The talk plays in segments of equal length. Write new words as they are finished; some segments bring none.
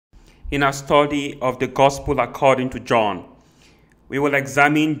In our study of the Gospel according to John, we will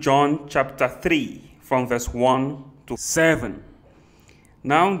examine John chapter 3 from verse 1 to 7.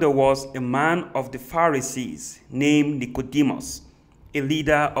 Now there was a man of the Pharisees named Nicodemus, a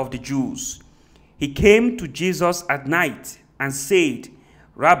leader of the Jews. He came to Jesus at night and said,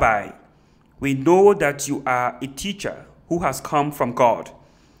 "Rabbi, we know that you are a teacher who has come from God,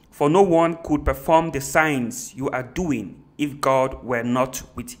 for no one could perform the signs you are doing if God were not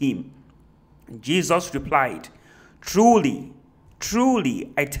with him." Jesus replied, "Truly,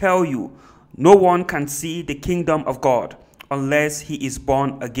 truly, I tell you, no one can see the kingdom of God unless he is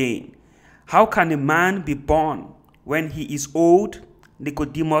born again." "How can a man be born when he is old?"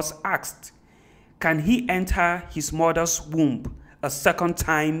 Nicodemus asked. "Can he enter his mother's womb a second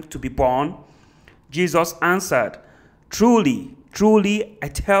time to be born?" Jesus answered, "Truly, truly, I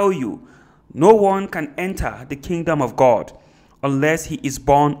tell you, no one can enter the kingdom of God unless he is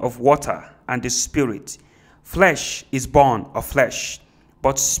born of water and the Spirit. Flesh is born of flesh,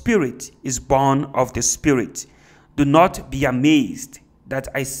 but spirit is born of the Spirit. Do not be amazed that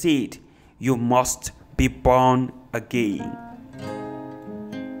I said you must be born again."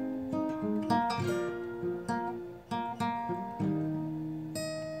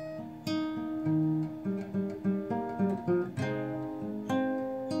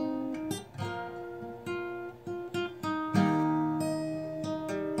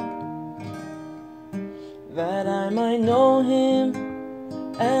 That I might know him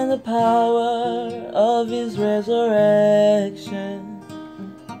and the power of his resurrection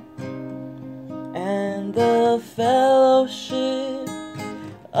and the fellowship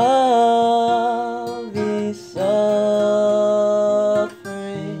of his suffering,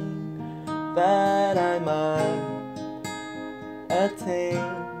 that I might attain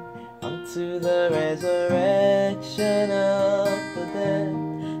unto the resurrection of the dead,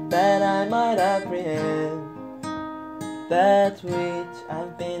 that I might apprehend that which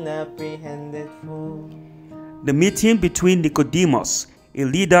I've been apprehended for. The meeting between Nicodemus, a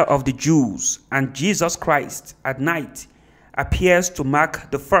leader of the Jews, and Jesus Christ at night appears to mark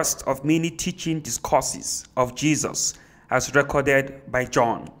the first of many teaching discourses of Jesus as recorded by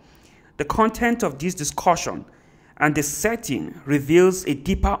John. The content of this discussion and the setting reveals a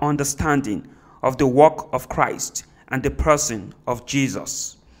deeper understanding of the work of Christ and the person of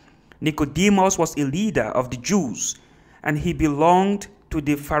Jesus. Nicodemus was a leader of the Jews, and he belonged to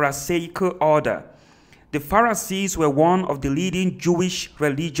the Pharisaical order. The Pharisees were one of the leading Jewish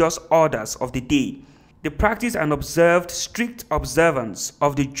religious orders of the day. They practiced and observed strict observance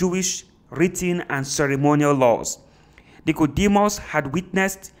of the Jewish written and ceremonial laws. Nicodemus had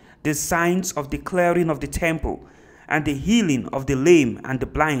witnessed the signs of the clearing of the temple and the healing of the lame and the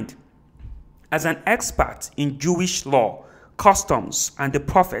blind. As an expert in Jewish law, customs, and the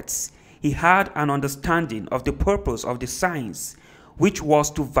prophets, he had an understanding of the purpose of the signs, which was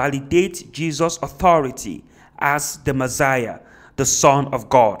to validate Jesus' authority as the Messiah, the Son of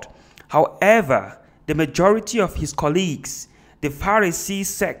God. However, the majority of his colleagues, the Pharisee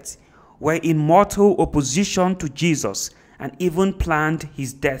sect, were in mortal opposition to Jesus and even planned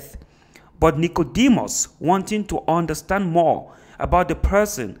his death. But Nicodemus, wanting to understand more about the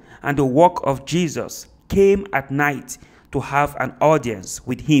person and the work of Jesus, came at night to have an audience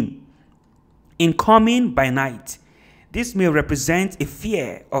with him. In coming by night, this may represent a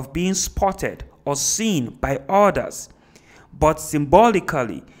fear of being spotted or seen by others, but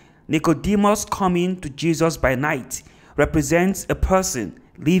symbolically, Nicodemus coming to Jesus by night represents a person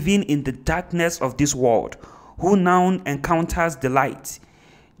living in the darkness of this world who now encounters the light.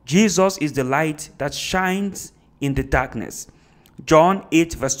 Jesus is the light that shines in the darkness. John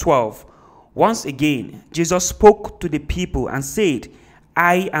 8 verse 12. Once again, Jesus spoke to the people and said,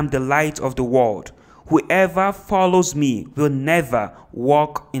 "I am the light of the world. Whoever follows me will never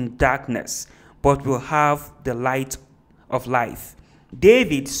walk in darkness, but will have the light of life."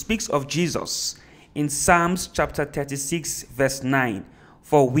 David speaks of Jesus in Psalms chapter 36 verse 9.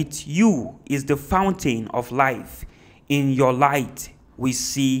 "For with you is the fountain of life. In your light we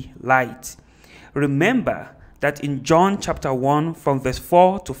see light." Remember that in John chapter 1 from verse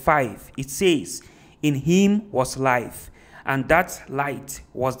 4 to 5, it says, "In him was life, and that light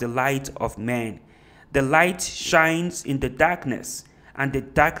was the light of men. The light shines in the darkness, and the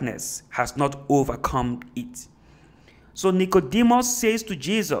darkness has not overcome it." So Nicodemus says to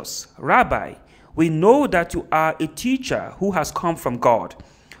Jesus, "Rabbi, we know that you are a teacher who has come from God,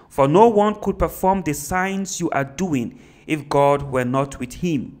 for no one could perform the signs you are doing if God were not with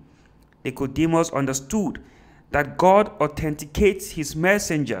him." Nicodemus understood that God authenticates his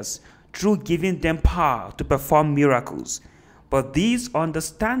messengers through giving them power to perform miracles. But this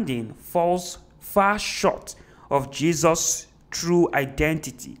understanding falls far short of Jesus' true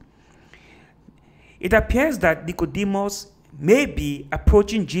identity. It appears that Nicodemus may be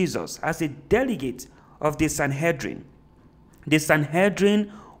approaching Jesus as a delegate of the Sanhedrin. The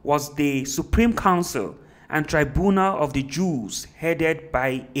Sanhedrin was the supreme council and tribunal of the Jews, headed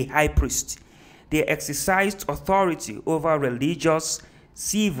by a high priest. They exercised authority over religious,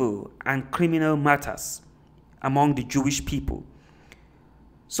 civil, and criminal matters among the Jewish people.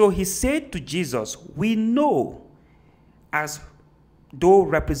 So he said to Jesus, "We know," as though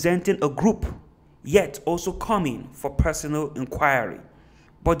representing a group, yet also coming for personal inquiry.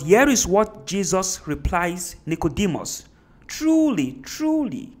 But here is what Jesus replies Nicodemus: "Truly,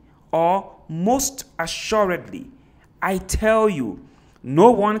 truly, or most assuredly, I tell you,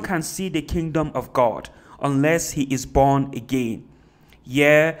 no one can see the kingdom of God unless he is born again."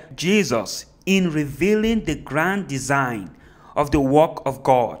 Here, Jesus, in revealing the grand design of the work of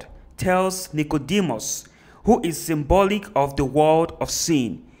God, tells Nicodemus, who is symbolic of the world of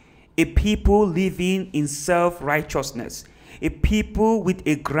sin, a people living in self-righteousness, a people with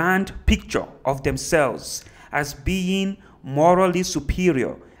a grand picture of themselves as being morally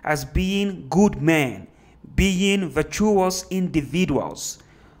superior, as being good men, being virtuous individuals.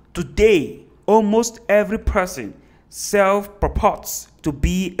 Today, almost every person self-purports to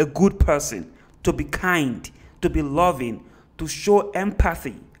be a good person, to be kind, to be loving, to show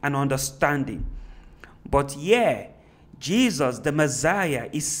empathy and understanding. But here, Jesus, the Messiah,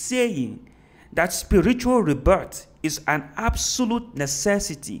 is saying that spiritual rebirth is an absolute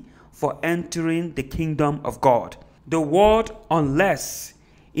necessity for entering the kingdom of God. The word "unless"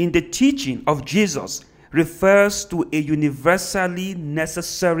 in the teaching of Jesus refers to a universally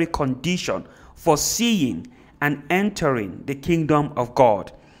necessary condition for seeing and entering the kingdom of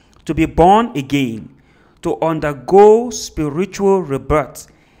God. To be born again, to undergo spiritual rebirth,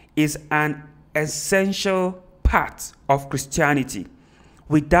 is an essential part of Christianity.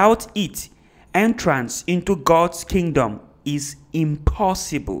 Without it, entrance into God's kingdom is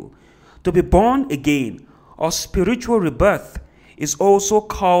impossible. To be born again, or spiritual rebirth, is also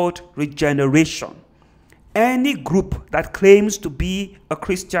called regeneration. Any group that claims to be a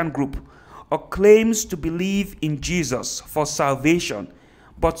Christian group or claims to believe in Jesus for salvation,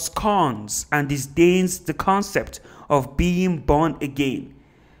 but scorns and disdains the concept of being born again,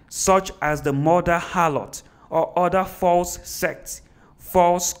 such as the Mother Harlot or other false sects,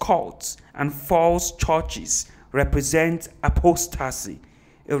 false cults, and false churches, represent apostasy,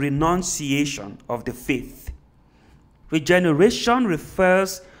 a renunciation of the faith. Regeneration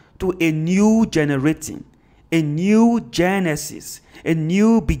refers to a new generating, a new genesis, a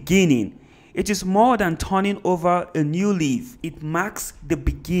new beginning. It is more than turning over a new leaf. It marks the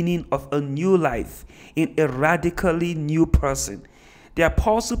beginning of a new life in a radically new person. The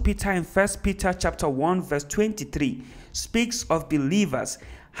Apostle Peter in 1 Peter chapter 1 verse 23 speaks of believers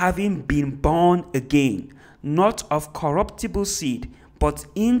having been born again, not of corruptible seed, but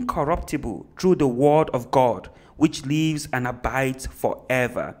incorruptible through the word of God, which lives and abides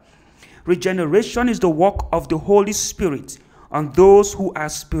forever. Regeneration is the work of the Holy Spirit on those who are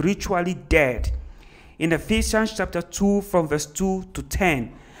spiritually dead. In Ephesians chapter 2 from verse 2 to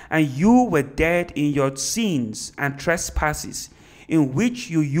 10, "And you were dead in your sins and trespasses, in which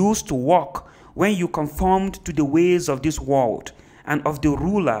you used to walk when you conformed to the ways of this world and of the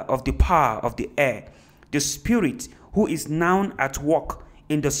ruler of the power of the air, the spirit who is now at work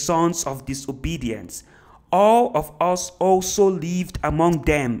in the sons of disobedience. All of us also lived among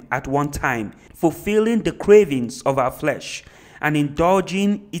them at one time, fulfilling the cravings of our flesh and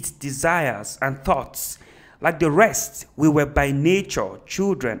indulging its desires and thoughts. Like the rest, we were by nature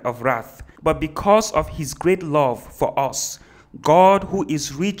children of wrath. But because of his great love for us, God, who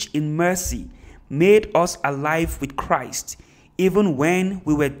is rich in mercy, made us alive with Christ, even when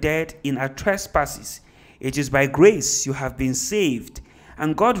we were dead in our trespasses. It is by grace you have been saved.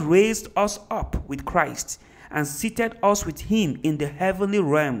 And God raised us up with Christ and seated us with him in the heavenly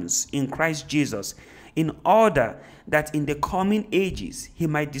realms in Christ Jesus, in order that in the coming ages he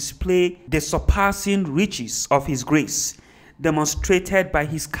might display the surpassing riches of his grace, demonstrated by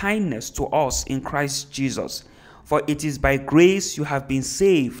his kindness to us in Christ Jesus. For it is by grace you have been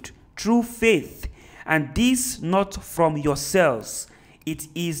saved, through faith, and this not from yourselves. It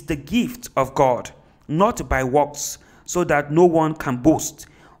is the gift of God, not by works, so that no one can boast.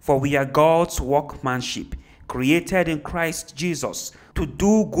 For we are God's workmanship, created in Christ Jesus to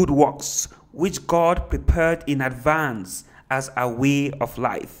do good works, which God prepared in advance as a way of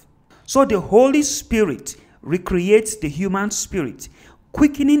life. So the Holy Spirit recreates the human spirit,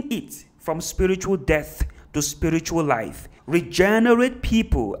 quickening it from spiritual death to spiritual life, Regenerate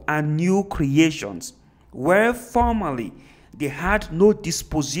people are new creations, where formerly they had no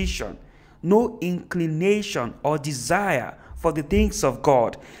disposition, no inclination or desire for the things of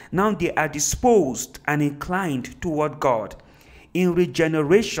God. Now they are disposed and inclined toward God. In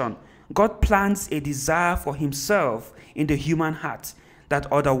regeneration, God plants a desire for himself in the human heart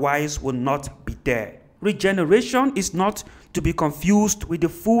that otherwise would not be there. Regeneration is not to be confused with the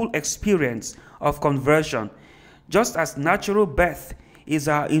full experience of conversion. Just as natural birth is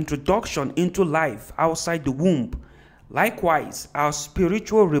our introduction into life outside the womb, likewise, our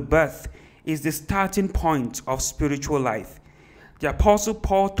spiritual rebirth is the starting point of spiritual life. The Apostle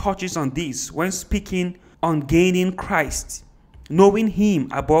Paul touches on this when speaking on gaining Christ, knowing him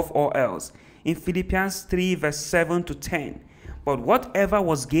above all else, in Philippians 3 verse 7 to 10. But whatever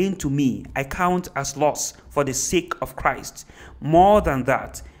was gained to me, I count as loss for the sake of Christ. More than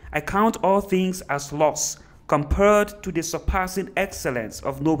that, I count all things as loss, compared to the surpassing excellence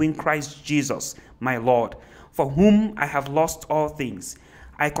of knowing Christ Jesus, my Lord, for whom I have lost all things.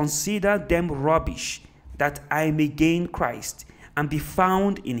 I consider them rubbish, that I may gain Christ, and be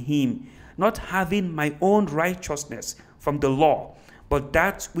found in him, not having my own righteousness from the law, but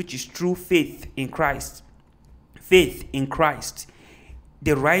that which is true faith in Christ. Faith in Christ,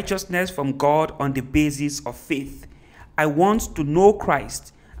 the righteousness from God on the basis of faith. I want to know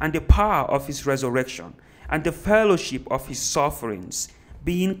Christ and the power of his resurrection and the fellowship of his sufferings,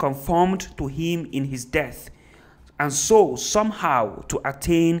 being conformed to him in his death, and so somehow to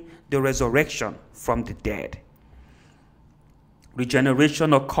attain the resurrection from the dead.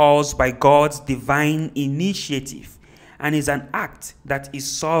 Regeneration occurs by God's divine initiative and is an act that is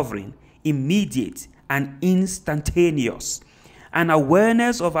sovereign, immediate, and instantaneous. An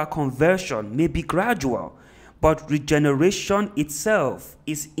awareness of our conversion may be gradual, but regeneration itself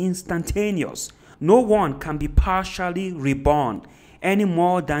is instantaneous. No one can be partially reborn any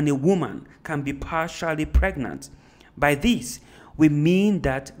more than a woman can be partially pregnant. By this, we mean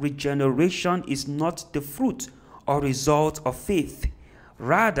that regeneration is not the fruit or result of faith.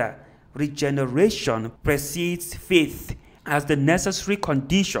 Rather, regeneration precedes faith as the necessary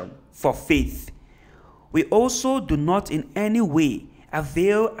condition for faith. We also do not in any way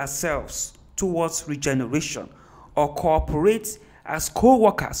avail ourselves towards regeneration or cooperate as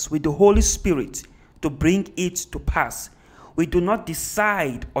co-workers with the Holy Spirit to bring it to pass. We do not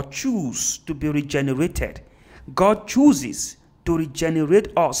decide or choose to be regenerated. God chooses to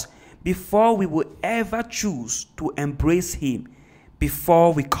regenerate us before we will ever choose to embrace him,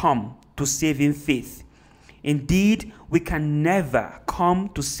 before we come to saving faith. Indeed, we can never come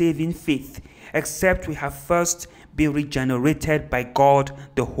to saving faith except we have first been regenerated by God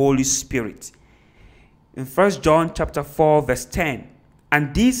the Holy Spirit. In 1 John chapter 4 verse 10,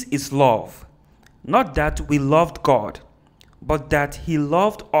 and this is love, not that we loved God, but that he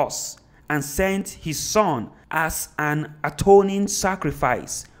loved us and sent his Son as an atoning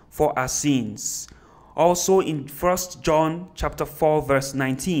sacrifice for our sins. Also in 1 John chapter 4 verse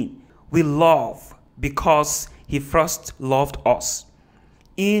 19, we love because he first loved us.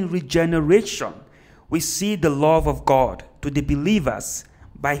 In regeneration, we see the love of God to the believers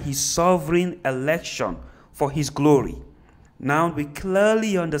by his sovereign election for his glory. Now we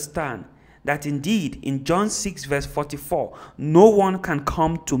clearly understand that indeed in John 6 verse 44, no one can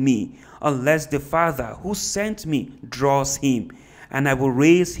come to me unless the Father who sent me draws him, and I will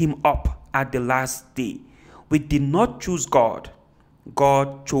raise him up at the last day. We did not choose God,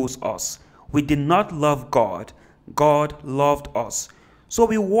 God chose us. We did not love God, God loved us. So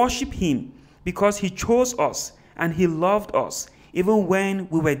we worship him because he chose us and he loved us even when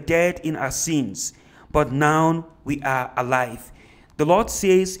we were dead in our sins. But now we are alive. The Lord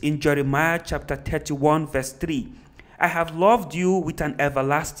says in Jeremiah chapter 31 verse 3, I have loved you with an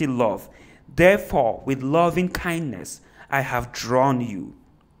everlasting love. Therefore, with loving kindness, I have drawn you.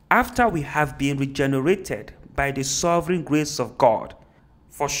 After we have been regenerated by the sovereign grace of God,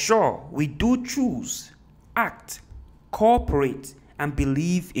 for sure we do choose, act, cooperate, and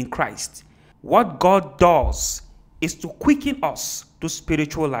believe in Christ. What God does is to quicken us to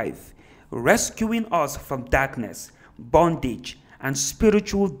spiritual life, rescuing us from darkness, bondage, and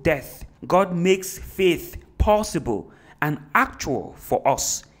spiritual death. God makes faith possible and actual for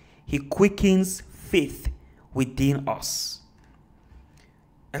us. He quickens faith within us.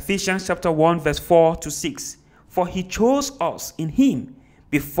 Ephesians chapter 1 verse 4 to 6. For he chose us in him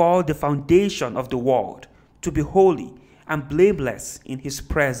before the foundation of the world to be holy and blameless in his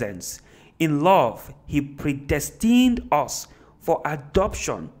presence. In love, he predestined us for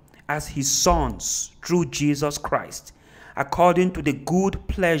adoption as his sons through Jesus Christ, according to the good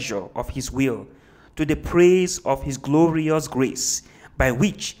pleasure of his will, to the praise of his glorious grace, by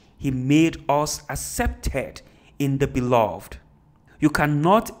which he made us accepted in the beloved. You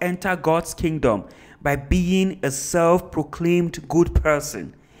cannot enter God's kingdom by being a self-proclaimed good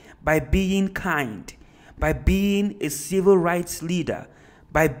person, by being kind, by being a civil rights leader,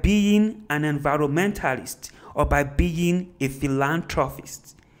 by being an environmentalist, or by being a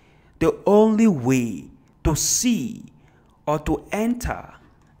philanthropist. The only way to see or to enter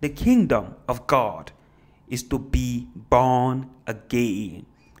the kingdom of God is to be born again.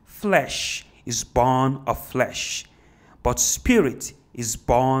 Flesh is born of flesh, but spirit is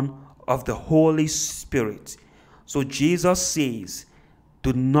born of the Holy Spirit. So Jesus says,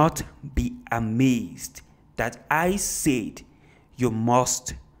 do not be amazed that I said you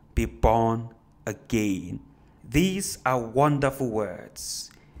must be born again. These are wonderful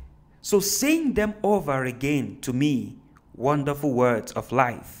words. So sing them over again to me, wonderful words of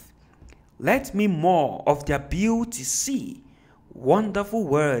life. Let me more of their beauty see, wonderful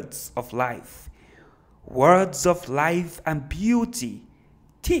words of life. Words of life and beauty,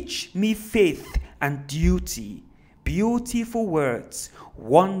 teach me faith and duty. Beautiful words,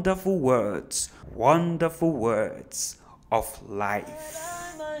 wonderful words of life.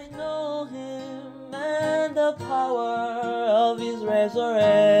 That I might know him and the power of his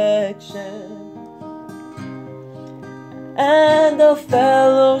resurrection, and the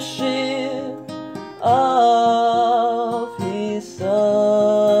fellowship of his suffering,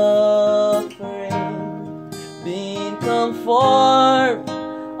 being conformed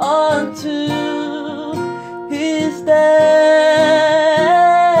unto his death,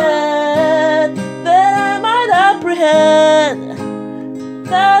 that I might apprehend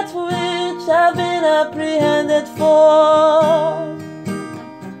that which I've been apprehended for,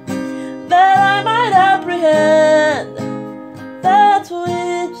 that I might apprehend that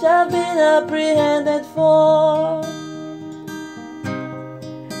which I've been apprehended for,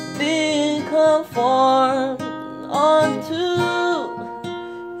 being conformed unto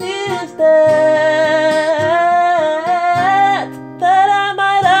his death, that I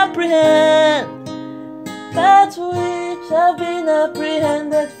might apprehend that which I've been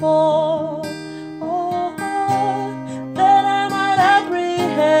apprehended for. Oh, that I might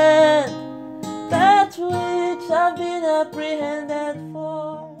apprehend that which I've been apprehended